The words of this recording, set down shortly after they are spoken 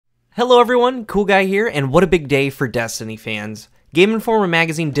Hello everyone, Cool Guy here, and what a big day for Destiny fans. Game Informer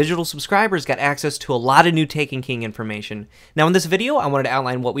magazine digital subscribers got access to a lot of new Taken King information. Now in this video, I wanted to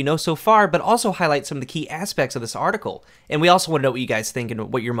outline what we know so far, but also highlight some of the key aspects of this article, and we also want to know what you guys think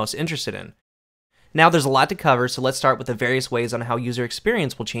and what you're most interested in. Now there's a lot to cover, so let's start with the various ways on how user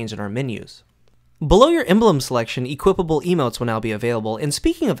experience will change in our menus. Below your emblem selection, equipable emotes will now be available, and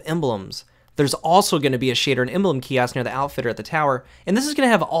speaking of emblems, there's also going to be a shader and emblem kiosk near the outfitter at the tower, and this is going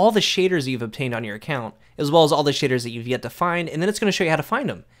to have all the shaders you've obtained on your account, as well as all the shaders that you've yet to find, and then it's going to show you how to find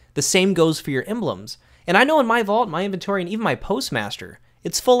them. The same goes for your emblems. And I know in my vault, my inventory, and even my postmaster,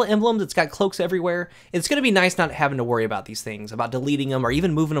 it's full of emblems, it's got cloaks everywhere. It's going to be nice not having to worry about these things, about deleting them or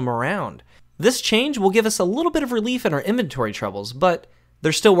even moving them around. This change will give us a little bit of relief in our inventory troubles, but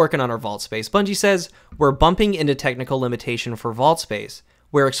they're still working on our vault space. Bungie says, we're bumping into technical limitation for vault space.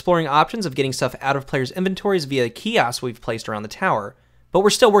 We're exploring options of getting stuff out of players' inventories via kiosks we've placed around the tower, but we're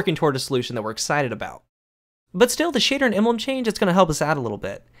still working toward a solution that we're excited about. But still, the shader and emblem change, it's going to help us out a little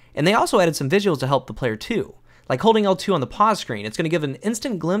bit. And they also added some visuals to help the player too. Like holding L2 on the pause screen, it's going to give an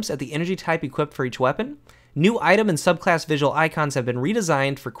instant glimpse at the energy type equipped for each weapon. New item and subclass visual icons have been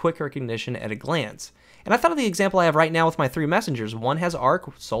redesigned for quick recognition at a glance. And I thought of the example I have right now with my three messengers. One has arc,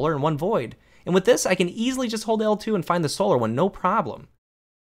 solar, and one void. And with this, I can easily just hold L2 and find the solar one, no problem.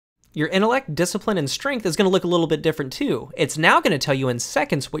 Your intellect, discipline, and strength is going to look a little bit different too. It's now going to tell you in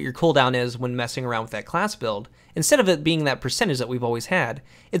seconds what your cooldown is when messing around with that class build, instead of it being that percentage that we've always had.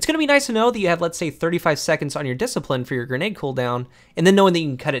 It's going to be nice to know that you have, let's say, 35 seconds on your discipline for your grenade cooldown, and then knowing that you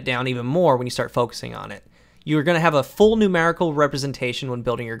can cut it down even more when you start focusing on it. You're going to have a full numerical representation when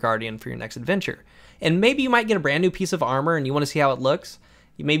building your Guardian for your next adventure. And maybe you might get a brand new piece of armor and you want to see how it looks.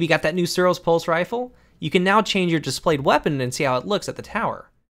 You maybe got that new Suros Pulse Rifle. You can now change your displayed weapon and see how it looks at the tower.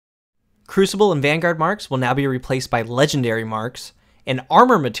 Crucible and Vanguard marks will now be replaced by Legendary marks, and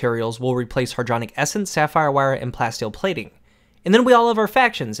armor materials will replace Hardronic Essence, Sapphire Wire, and Plasteel Plating. And then we all have our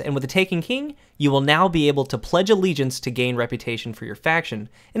factions, and with the Taken King, you will now be able to pledge allegiance to gain reputation for your faction,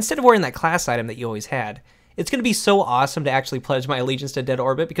 instead of wearing that class item that you always had. It's going to be so awesome to actually pledge my allegiance to Dead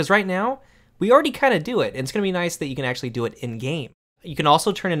Orbit, because right now, we already kind of do it, and it's going to be nice that you can actually do it in-game. You can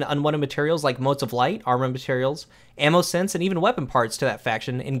also turn in unwanted materials like Motes of Light, armor materials, ammo sense, and even weapon parts to that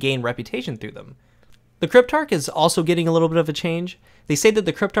faction and gain reputation through them. The Cryptarch is also getting a little bit of a change. They say that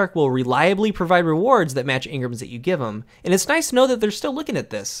the Cryptarch will reliably provide rewards that match Ingrams that you give them, and it's nice to know that they're still looking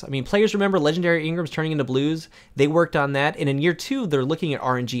at this. I mean, players remember Legendary Ingrams turning into blues. They worked on that, and in year 2, they're looking at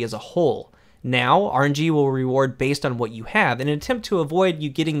RNG as a whole. Now, RNG will reward based on what you have. In an attempt to avoid you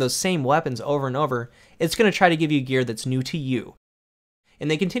getting those same weapons over and over, it's going to try to give you gear that's new to you. And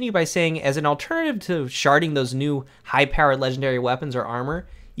they continue by saying, as an alternative to sharding those new high-powered legendary weapons or armor,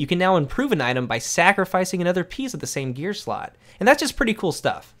 you can now improve an item by sacrificing another piece of the same gear slot. And that's just pretty cool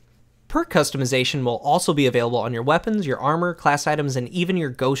stuff. Perk customization will also be available on your weapons, your armor, class items, and even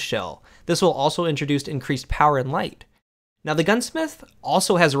your ghost shell. This will also introduce increased power and light. Now the gunsmith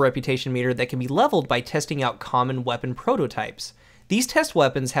also has a reputation meter that can be leveled by testing out common weapon prototypes. These test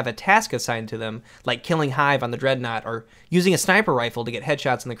weapons have a task assigned to them, like killing Hive on the Dreadnought or using a sniper rifle to get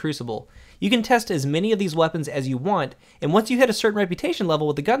headshots in the Crucible. You can test as many of these weapons as you want, and once you hit a certain reputation level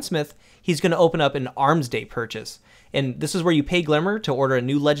with the gunsmith, he's going to open up an Arms Day purchase. And this is where you pay Glimmer to order a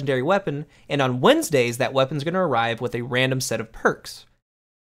new legendary weapon, and on Wednesdays that weapon's going to arrive with a random set of perks.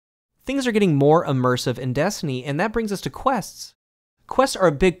 Things are getting more immersive in Destiny, and that brings us to quests. Quests are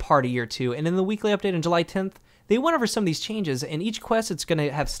a big part of year 2, and in the weekly update on July 10th, they went over some of these changes, and each quest it's going to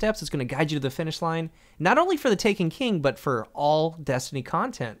have steps, it's going to guide you to the finish line, not only for the Taken King, but for all Destiny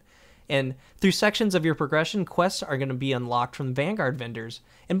content. And through sections of your progression, quests are going to be unlocked from Vanguard vendors.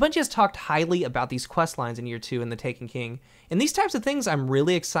 And Bungie has talked highly about these quest lines in year 2 in the Taken King, and these types of things I'm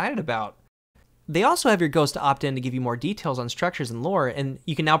really excited about. They also have your Ghost opt-in to give you more details on structures and lore, and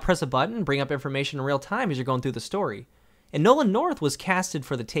you can now press a button and bring up information in real time as you're going through the story. And Nolan North was casted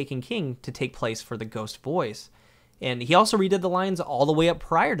for the Taken King to take place for the Ghost voice. And he also redid the lines all the way up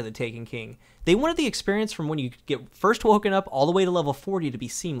prior to the Taken King. They wanted the experience from when you get first woken up all the way to level 40 to be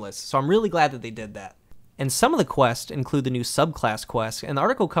seamless, so I'm really glad that they did that. And some of the quests include the new subclass quests, and the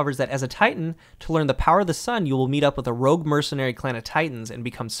article covers that as a Titan, to learn the power of the sun, you will meet up with a rogue mercenary clan of Titans and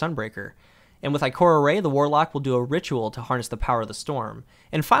become Sunbreaker. And with Ikora Ray, the Warlock will do a ritual to harness the power of the storm.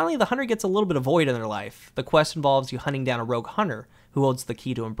 And finally, the Hunter gets a little bit of Void in their life. The quest involves you hunting down a rogue Hunter, who holds the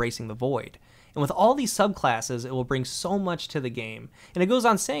key to embracing the Void. And with all these subclasses, it will bring so much to the game. And it goes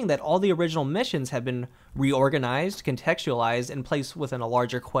on saying that all the original missions have been reorganized, contextualized, and placed within a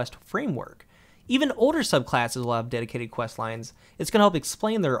larger quest framework. Even older subclasses will have dedicated quest lines. It's going to help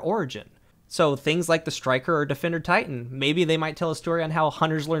explain their origin. So things like the Striker or Defender Titan, maybe they might tell a story on how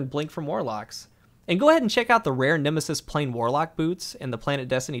hunters learned Blink from Warlocks. And go ahead and check out the rare Nemesis Plain Warlock boots in the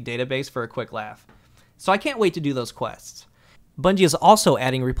PlanetDestiny database for a quick laugh. So I can't wait to do those quests. Bungie is also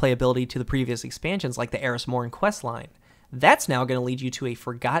adding replayability to the previous expansions like the Eris Morn quest line. That's now going to lead you to a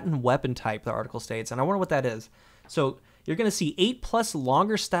forgotten weapon type, the article states, and I wonder what that is. So you're going to see 8+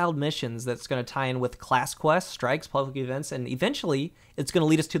 longer styled missions that's going to tie in with class quests, strikes, public events, and eventually it's going to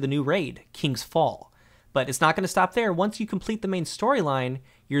lead us to the new raid, King's Fall. But it's not going to stop there. Once you complete the main storyline,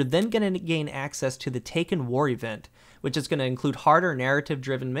 you're then going to gain access to the Taken War event, which is going to include harder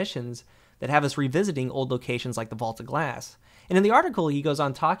narrative-driven missions that have us revisiting old locations like the Vault of Glass. And in the article, he goes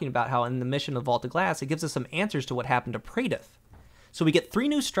on talking about how in the mission of Vault of Glass, it gives us some answers to what happened to Praedyth. So we get 3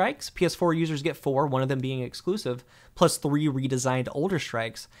 new strikes, PS4 users get 4, one of them being exclusive, plus 3 redesigned older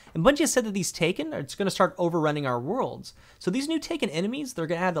strikes. And Bungie has said that these Taken, it's going to start overrunning our worlds. So these new Taken enemies, they're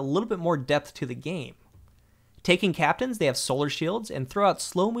going to add a little bit more depth to the game. Taken captains, they have solar shields and throw out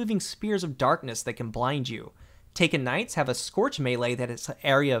slow-moving spears of darkness that can blind you. Taken knights have a scorch melee that is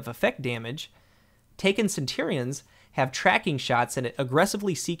area of effect damage. Taken centurions have tracking shots that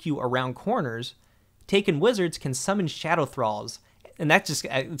aggressively seek you around corners. Taken wizards can summon shadow thralls, and that's just,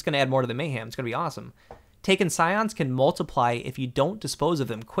 it's going to add more to the mayhem. It's going to be awesome. Taken scions can multiply if you don't dispose of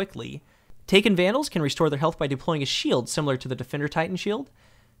them quickly. Taken vandals can restore their health by deploying a shield similar to the Defender Titan shield.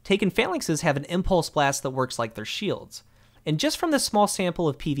 Taken phalanxes have an impulse blast that works like their shields. And just from this small sample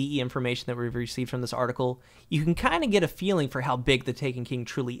of PvE information that we've received from this article, you can kind of get a feeling for how big the Taken King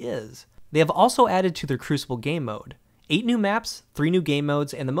truly is. They have also added to their Crucible game mode. 8 new maps, 3 new game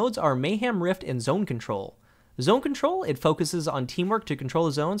modes, and the modes are Mayhem Rift and Zone Control. Zone Control, it focuses on teamwork to control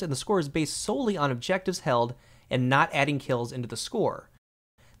the zones, and the score is based solely on objectives held and not adding kills into the score.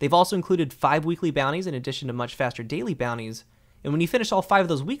 They've also included 5 weekly bounties in addition to much faster daily bounties, and when you finish all 5 of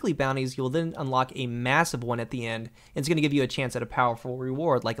those weekly bounties, you'll then unlock a massive one at the end, and it's going to give you a chance at a powerful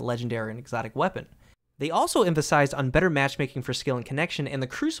reward like a legendary and exotic weapon. They also emphasized on better matchmaking for skill and connection, and the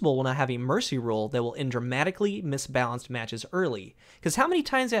Crucible will now have a mercy rule that will end dramatically misbalanced matches early. Because how many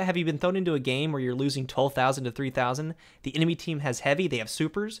times have you been thrown into a game where you're losing 12,000 to 3,000, the enemy team has heavy, they have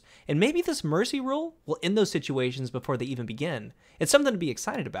supers, and maybe this mercy rule will end those situations before they even begin. It's something to be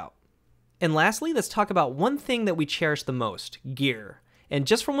excited about. And lastly, let's talk about one thing that we cherish the most, gear. And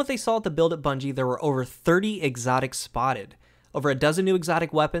just from what they saw at the build at Bungie, there were over 30 exotics spotted. Over a dozen new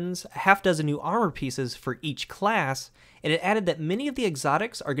exotic weapons, a half dozen new armor pieces for each class, and it added that many of the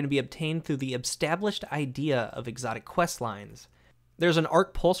exotics are going to be obtained through the established idea of exotic quest lines. There's an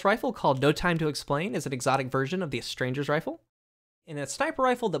arc pulse rifle called No Time to Explain, as an exotic version of the Stranger's Rifle, and a sniper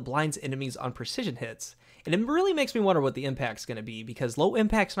rifle that blinds enemies on precision hits. And it really makes me wonder what the impact's going to be, because low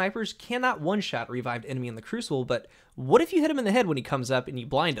impact snipers cannot one-shot a revived enemy in the Crucible, but what if you hit him in the head when he comes up and you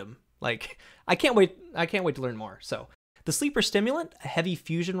blind him? Like, I can't wait to learn more. So the Sleeper Stimulant, a heavy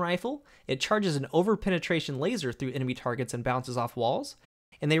fusion rifle, it charges an over-penetration laser through enemy targets and bounces off walls.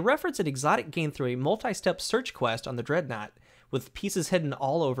 And they reference an exotic gained through a multi-step search quest on the Dreadnought, with pieces hidden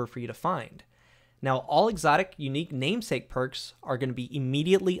all over for you to find. Now, all exotic, unique namesake perks are going to be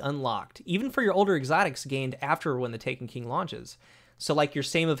immediately unlocked, even for your older exotics gained after when the Taken King launches. So like your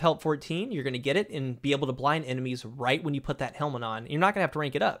Same of Help 14, you're going to get it and be able to blind enemies right when you put that helmet on. You're not going to have to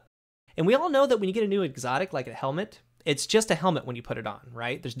rank it up. And we all know that when you get a new exotic, like a helmet, it's just a helmet when you put it on,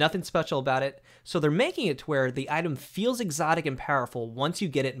 right? There's nothing special about it. So they're making it to where the item feels exotic and powerful once you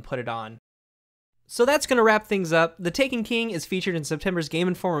get it and put it on. So that's going to wrap things up. The Taken King is featured in September's Game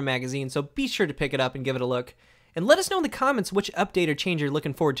Informer magazine, so be sure to pick it up and give it a look. And let us know in the comments which update or change you're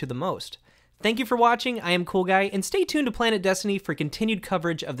looking forward to the most. Thank you for watching, I am Cool Guy, and stay tuned to PlanetDestiny for continued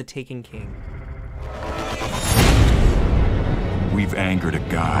coverage of the Taken King. We've angered a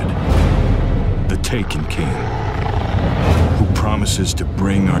god, the Taken King, who promises to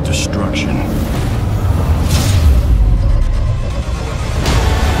bring our destruction.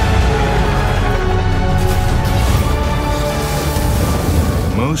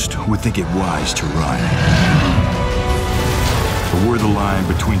 Most would think it wise to run. But we're the line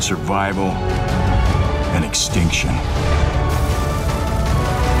between survival and extinction.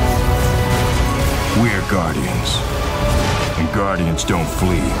 We're Guardians. And Guardians don't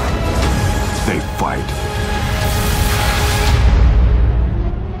flee. They fight.